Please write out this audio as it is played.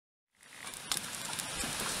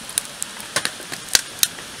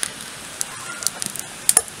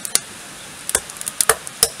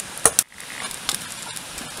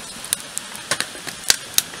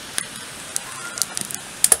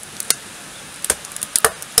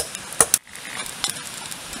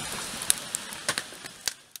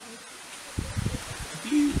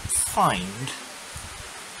find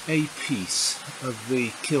a piece of the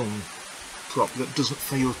kiln prop that doesn't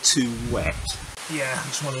feel too wet. Yeah, I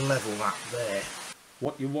just want to level that there.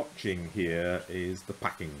 What you're watching here is the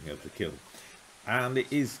packing of the kiln, and it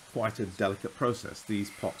is quite a delicate process. These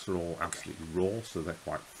pots are all absolutely raw, so they're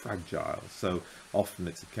quite fragile, so often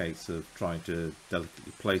it's a case of trying to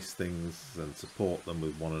delicately place things and support them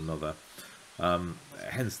with one another,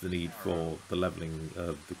 hence the need for the levelling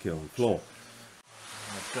of the kiln floor.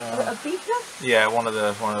 A beaker? Yeah, one of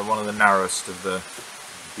the narrowest of the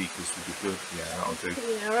beakers would be good. Yeah, that'll do.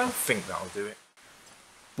 I think that'll do it.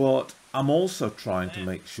 But I'm also trying to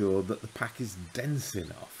make sure that the pack is dense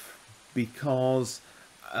enough, because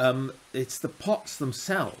it's the pots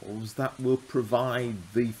themselves that will provide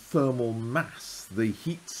the thermal mass, the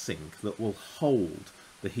heat sink that will hold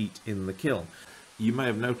the heat in the kiln. You may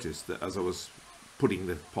have noticed that as I was putting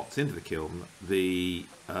the pots into the kiln, the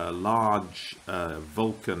large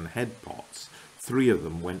Vulcan head pots, 3 of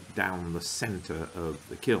them went down the centre of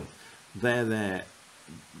the kiln. They're there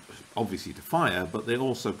obviously to fire, but they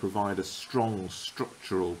also provide a strong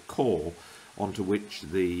structural core onto which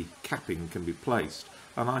the capping can be placed,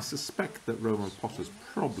 and I suspect that Roman potters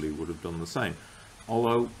probably would have done the same,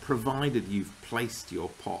 although provided you've placed your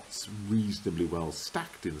pots reasonably well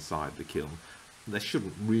stacked inside the kiln, there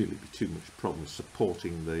shouldn't really be too much problem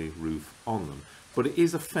supporting the roof on them. But it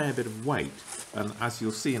is a fair bit of weight, and as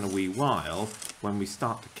you'll see in a wee while, when we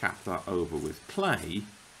start to cap that over with clay,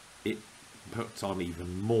 it puts on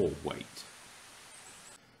even more weight.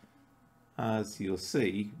 As you'll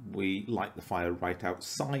see, we light the fire right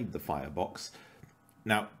outside the firebox.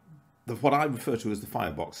 Now, what I refer to as the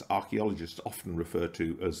firebox, archaeologists often refer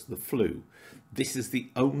to as the flue. This is the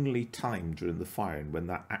only time during the firing when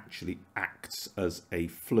that actually acts as a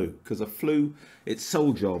flue, because a flue, its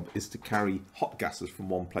sole job is to carry hot gases from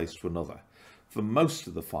one place to another. For most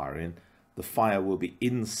of the firing, the fire will be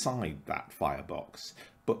inside that firebox,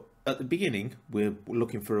 but at the beginning we're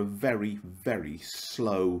looking for a very, very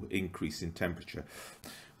slow increase in temperature.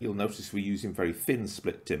 You'll notice we're using very thin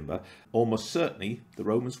split timber. Almost certainly the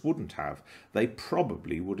Romans wouldn't have. They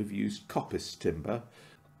probably would have used coppice timber.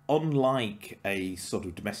 Unlike a sort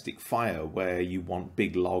of domestic fire where you want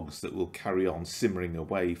big logs that will carry on simmering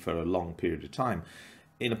away for a long period of time,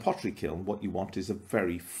 in a pottery kiln what you want is a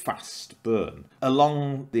very fast burn.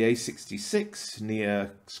 Along the A66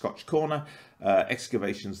 near Scotch Corner,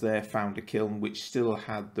 excavations there found a kiln which still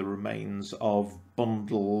had the remains of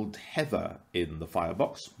bundled heather in the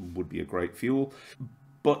firebox. Would be a great fuel.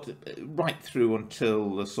 But right through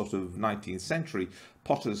until the sort of 19th century,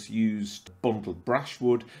 potters used bundled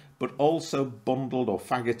brushwood, but also bundled or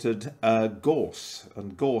faggoted gorse.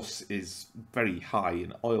 And gorse is very high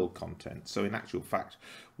in oil content, so in actual fact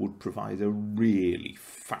would provide a really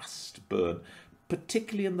fast burn,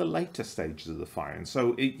 particularly in the later stages of the firing.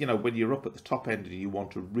 So, you know, when you're up at the top end and you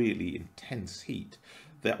want a really intense heat,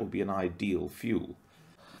 that would be an ideal fuel.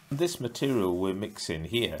 This material we're mixing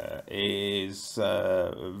here is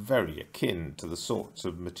very akin to the sorts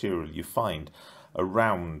of material you find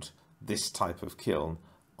around this type of kiln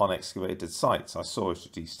on excavated sites. I saw it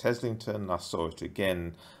at East Heslington, I saw it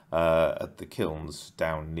again at the kilns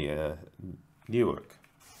down near Newark.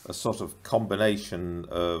 A sort of combination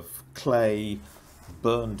of clay,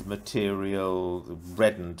 burned material,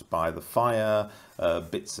 reddened by the fire,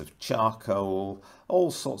 bits of charcoal, all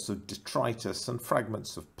sorts of detritus and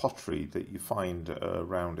fragments of pottery that you find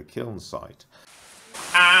around a kiln site.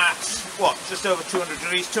 At, what, just over 200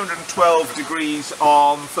 degrees, 212 degrees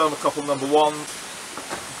on thermocouple number 1,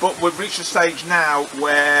 but we've reached a stage now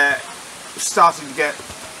where it's starting to get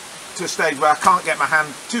to a stage where I can't get my hand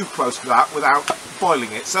too close to that without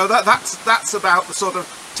boiling it. So that's about the sort of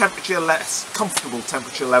temperature, less comfortable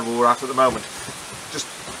temperature level we're at the moment. Just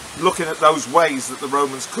looking at those ways that the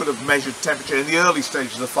Romans could have measured temperature in the early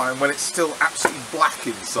stages of the firing when it's still absolutely black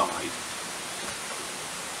inside.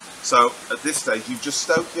 So at this stage you've just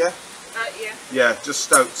stoked, yeah? Yeah. Yeah, just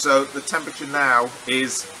stoked. So the temperature now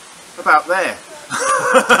is about there.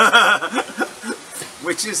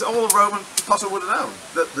 Which is all a Roman potter would have known,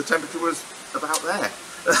 that the temperature was about there.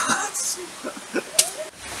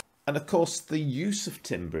 And of course, the use of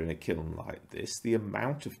timber in a kiln like this, the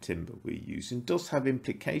amount of timber we're using, does have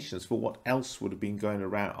implications for what else would have been going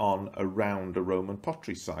around a Roman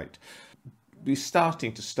pottery site. We're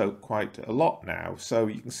starting to stoke quite a lot now, so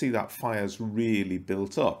you can see that fire's really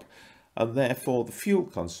built up, and therefore the fuel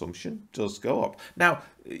consumption does go up. Now,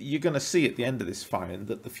 you're going to see at the end of this firing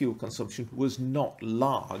that the fuel consumption was not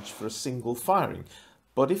large for a single firing.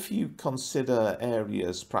 But if you consider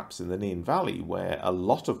areas perhaps in the Nene Valley where a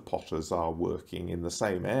lot of potters are working in the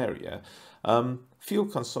same area, fuel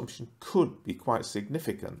consumption could be quite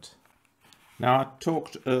significant. Now, I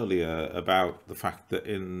talked earlier about the fact that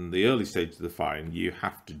in the early stages of the firing, you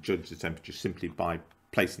have to judge the temperature simply by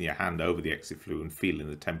placing your hand over the exit flue and feeling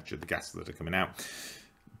the temperature of the gases that are coming out.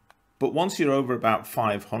 But once you're over about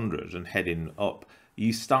 500 and heading up,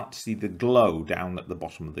 you start to see the glow down at the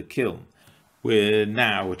bottom of the kiln. We're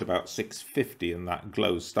now at about 650 and that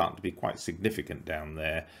glow's starting to be quite significant down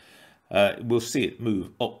there. We'll see it move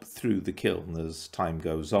up through the kiln as time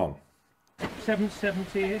goes on.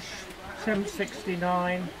 770-ish,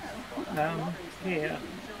 769 here,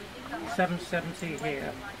 770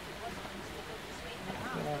 here.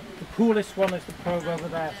 The coolest one is the probe over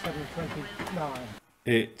there, 729.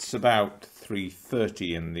 It's about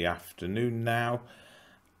 3:30 in the afternoon now,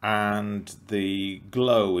 and the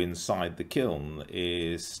glow inside the kiln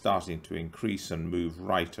is starting to increase and move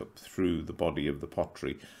right up through the body of the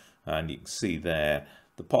pottery. And you can see there,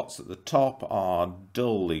 the pots at the top are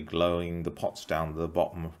dully glowing, the pots down the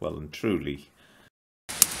bottom, well and truly.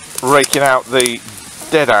 Raking out the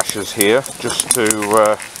dead ashes here, just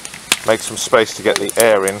to make some space to get the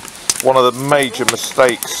air in. One of the major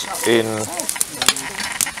mistakes in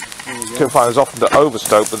kiln firing is often to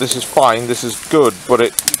overstoke, but this is fine, this is good, but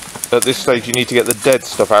at this stage you need to get the dead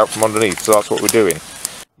stuff out from underneath, so that's what we're doing.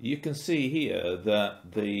 You can see here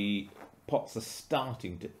that the pots are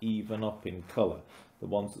starting to even up in colour. The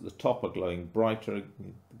ones at the top are glowing brighter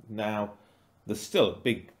now. There's still a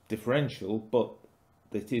big differential, but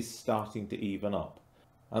it is starting to even up.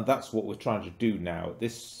 And that's what we're trying to do now. At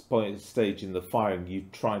this stage in the firing, you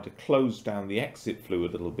try to close down the exit flue a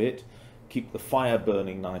little bit, keep the fire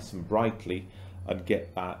burning nice and brightly, and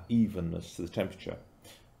get that evenness to the temperature.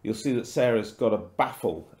 You'll see that Sarah's got a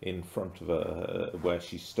baffle in front of her where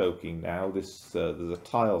she's stoking now. There's a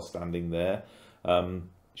tile standing there.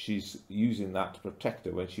 She's using that to protect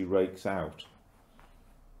her when she rakes out.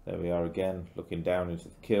 There we are again, looking down into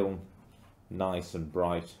the kiln. Nice and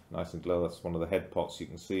bright, nice and glow. That's one of the head pots you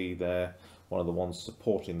can see there. One of the ones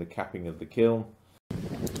supporting the capping of the kiln.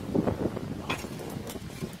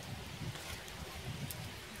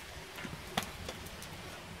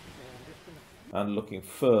 And looking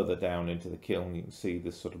further down into the kiln, you can see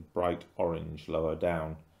this sort of bright orange lower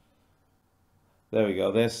down. There we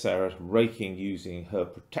go, there's Sarah raking using her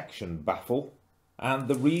protection baffle. And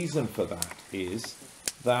the reason for that is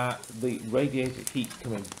that the radiated heat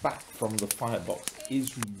coming back from the firebox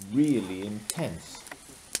is really intense.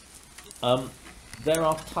 There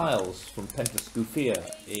are tiles from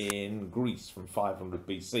Pentascufia in Greece from 500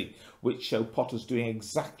 BC which show potters doing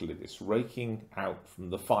exactly this, raking out from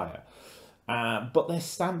the fire. But they're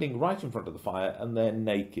standing right in front of the fire and they're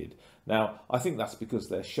naked. Now, I think that's because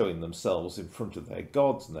they're showing themselves in front of their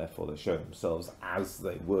gods, and therefore they're showing themselves as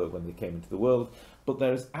they were when they came into the world. But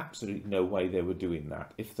there is absolutely no way they were doing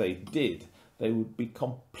that. If they did, they would be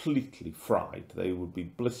completely fried. They would be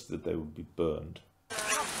blistered, they would be burned.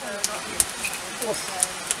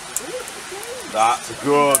 That's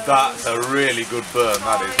good, that's a really good burn,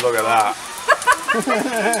 that is. Look at that.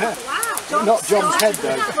 Wow. Not John's head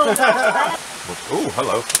though. Oh,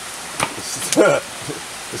 hello.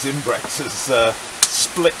 This Imbrex has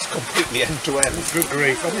split completely end to end. Good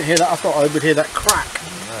grief. I didn't hear that. I thought I would hear that crack.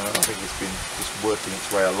 No, I think it's been just working its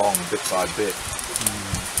way along bit by bit.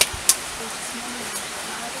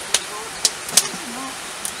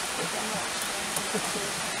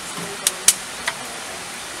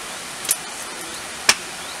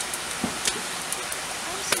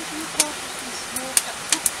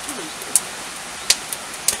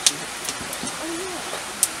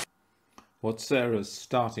 What Sarah's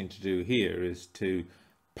starting to do here is to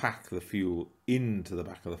pack the fuel into the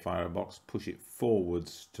back of the firebox, push it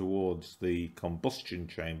forwards towards the combustion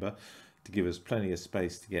chamber to give us plenty of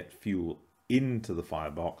space to get fuel into the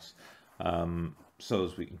firebox, so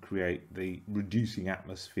as we can create the reducing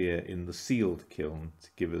atmosphere in the sealed kiln to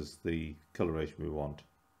give us the coloration we want.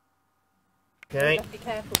 Okay. Be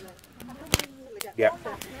careful then. Yep.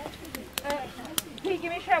 Pete,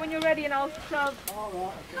 give me a shout when you're ready and I'll shove.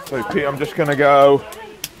 So Pete, I'm just going to go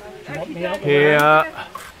here. Oh,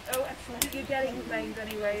 excellent. You're getting flames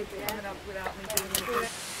anyway, but coming up without me doing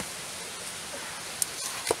it.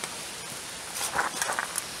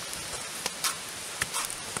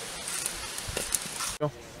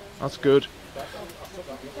 That's good.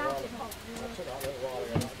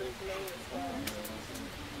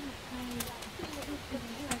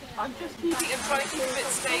 I'm just keeping it trying to keep it a bit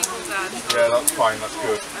stable, Dan. Yeah, that's fine, that's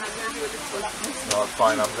good. No, that's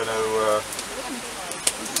fine, I'm going to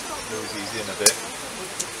move these in a bit.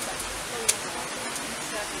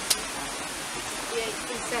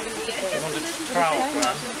 want a trowel,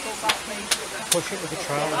 Gran? Push it with a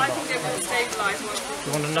trowel. I think it will stabilise one.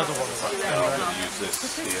 You want another one? Use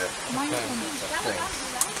this here.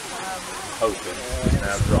 Hoping it's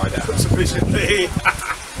now dried out sufficiently.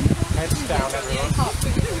 Heads down, everyone.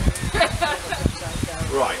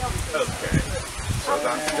 Right, okay. So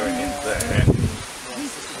that's going in there.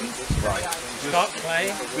 Right. Start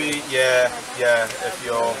playing. Yeah, if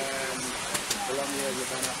you're...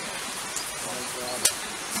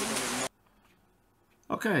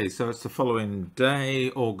 Okay, so it's the following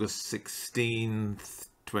day, August 16th,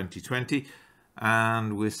 2020,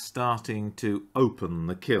 and we're starting to open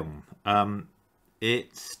the kiln.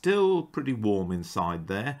 It's still pretty warm inside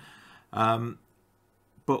there,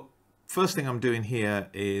 but first thing I'm doing here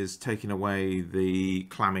is taking away the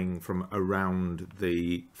clamming from around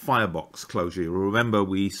the firebox closure. You'll remember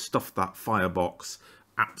we stuffed that firebox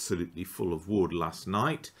absolutely full of wood last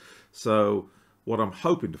night, so what I'm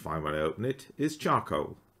hoping to find when I open it is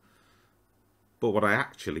charcoal. But what I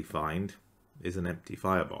actually find is an empty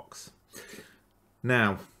firebox.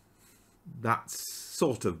 Now, that's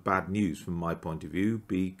sort of bad news from my point of view,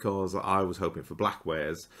 because I was hoping for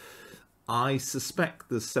blackwares. I suspect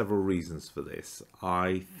there's several reasons for this.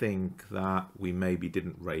 I think that we maybe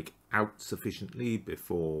didn't rake out sufficiently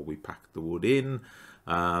before we packed the wood in.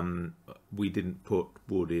 We didn't put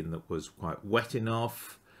wood in that was quite wet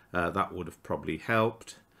enough. That would have probably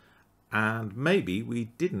helped. And maybe we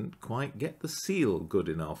didn't quite get the seal good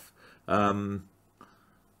enough. None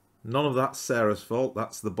of that's Sarah's fault.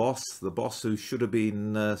 That's the boss who should have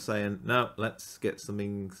been saying, no, let's get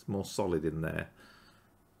something more solid in there.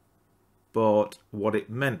 But what it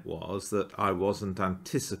meant was that I wasn't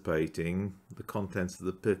anticipating the contents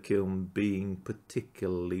of the kiln being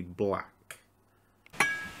particularly black.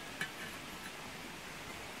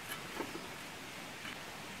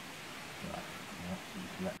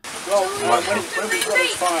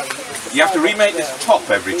 You have to remake this top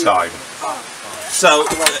every time. So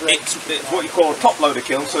it's what you call a top loader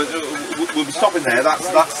kiln. So we'll be stopping there.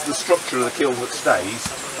 That's the structure of the kiln that stays,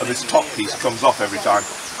 and this top piece comes off every time.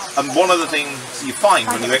 And one of the things you find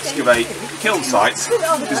when you excavate kiln sites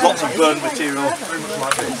is lots of burned material, very much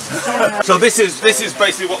like this. So this is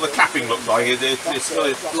basically what the capping looks like.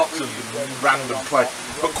 It's lots of random clay,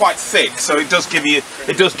 but quite thick. So it does give you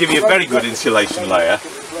a very good insulation layer.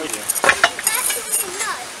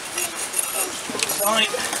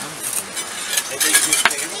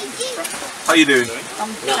 How you doing?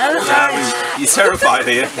 You're terrified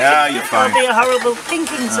here. Yeah, you're fine. That'll be a horrible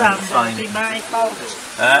thinking sound. That'll be my fault.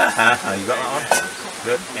 You got that one?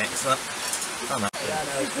 Good, excellent.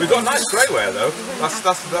 We've got a nice greyware though.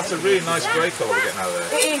 That's a really nice grey colour we're getting out of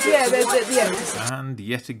there. It is, yeah, there's at the end. And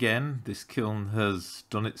yet again, this kiln has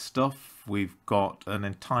done its stuff. We've got an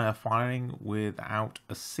entire firing without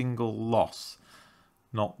a single loss.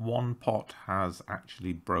 Not one pot has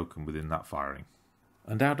actually broken within that firing.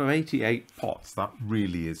 And out of 88 pots, that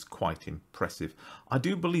really is quite impressive. I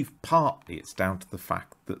do believe partly it's down to the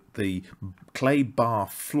fact that the clay bar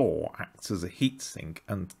floor acts as a heatsink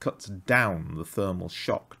and cuts down the thermal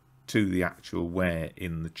shock to the actual wear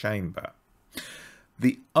in the chamber.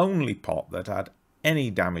 The only pot that had any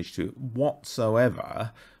damage to it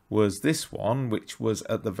whatsoever was this one, which was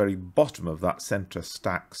at the very bottom of that centre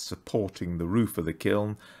stack supporting the roof of the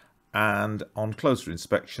kiln, and on closer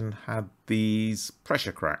inspection had these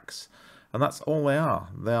pressure cracks. And that's all they are.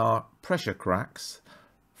 They are pressure cracks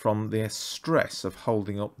from the stress of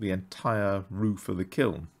holding up the entire roof of the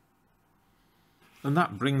kiln. And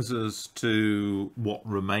that brings us to what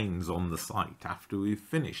remains on the site after we've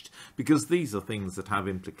finished, because these are things that have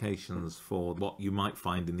implications for what you might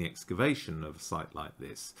find in the excavation of a site like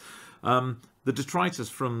this. The detritus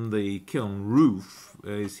from the kiln roof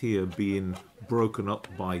is here being broken up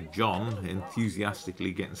by John,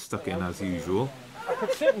 enthusiastically getting stuck in as usual. I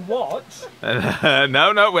could sit and watch.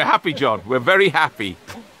 No, we're happy, John. We're very happy.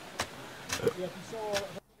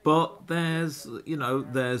 But there's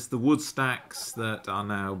the wood stacks that are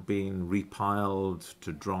now being repiled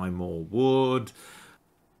to dry more wood.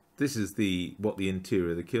 This is what the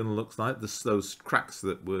interior of the kiln looks like. Those cracks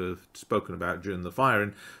that were spoken about during the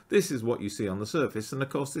firing. This is what you see on the surface, and of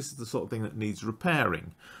course this is the sort of thing that needs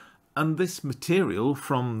repairing. And this material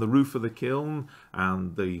from the roof of the kiln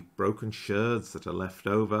and the broken sherds that are left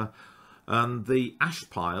over and the ash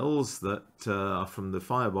piles that are from the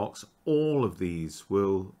firebox, all of these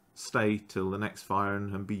will stay till the next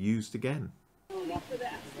firing and be used again.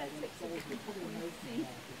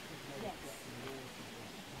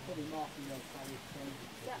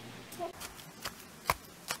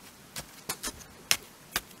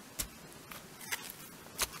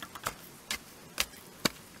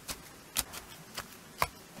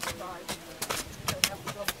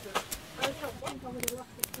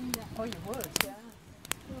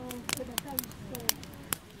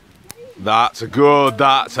 That's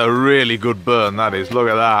a really good burn, that is. Look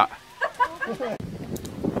at that.